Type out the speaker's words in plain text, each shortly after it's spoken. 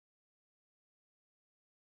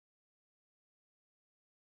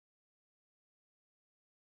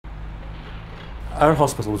Our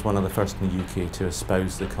hospital was one of the first in the UK to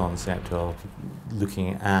espouse the concept of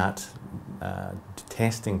looking at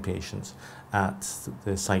testing patients at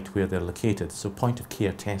the site where they're located, so point of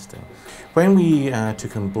care testing. When we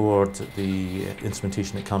took on board the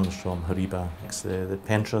instrumentation that comes from HORIBA, the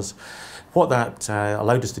Pentras, what that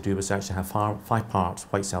allowed us to do was actually have 5-part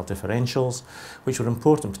white cell differentials, which were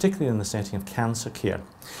important, particularly in the setting of cancer care.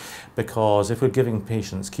 Because if we're giving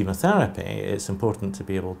patients chemotherapy, it's important to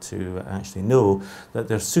be able to actually know that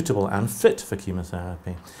they're suitable and fit for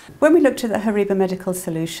chemotherapy. When we looked at the HORIBA medical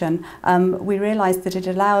solution, we realised that it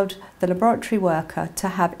allowed the laboratory worker to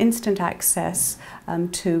have instant access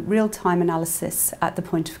to real-time analysis at the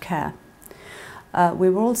point of care. We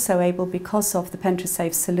were also able, because of the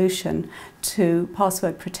PentraSafe solution, to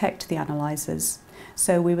password protect the analyzers.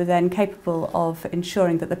 So we were then capable of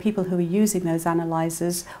ensuring that the people who were using those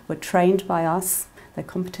analyzers were trained by us, their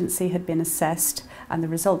competency had been assessed, and the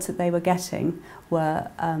results that they were getting were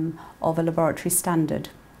of a laboratory standard.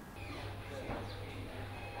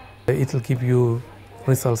 It will give you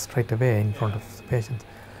results straight away in front of the patient,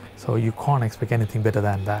 so you can't expect anything better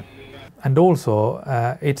than that. And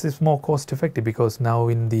also it's more cost effective, because now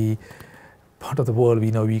in the part of the world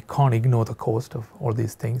we can't ignore the cost of all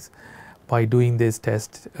these things. By doing this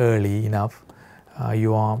test early enough,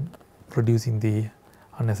 you are reducing the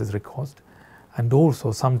unnecessary cost. And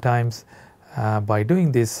also sometimes by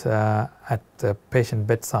doing this at the patient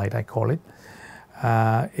bedside, I call it,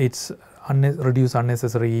 it's reduce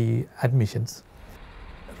unnecessary admissions.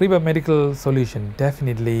 HORIBA medical solution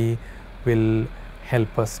definitely will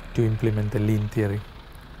help us to implement the lean theory.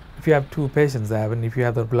 If you have 2 patients there, and if you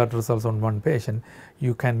have the blood results on 1 patient,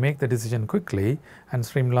 you can make the decision quickly and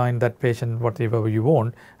streamline that patient whatever you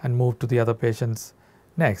want and move to the other patients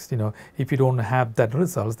next. If you don't have that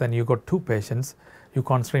results, then you got 2 patients, you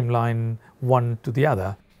can't streamline one to the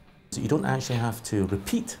other. So you don't actually have to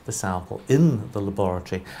repeat the sample in the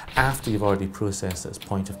laboratory after you've already processed its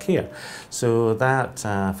point of care. So that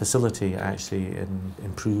facility actually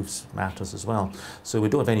improves matters as well. So we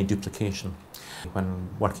don't have any duplication. When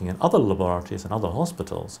working in other laboratories and other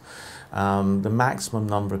hospitals, the maximum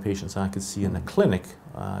number of patients I could see in a clinic,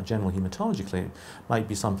 general haematology clinic, might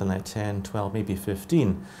be something like 10, 12, maybe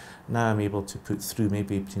 15. Now I'm able to put through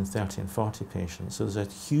maybe between 30 and 40 patients. So there's a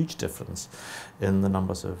huge difference in the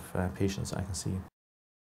numbers of patients I can see.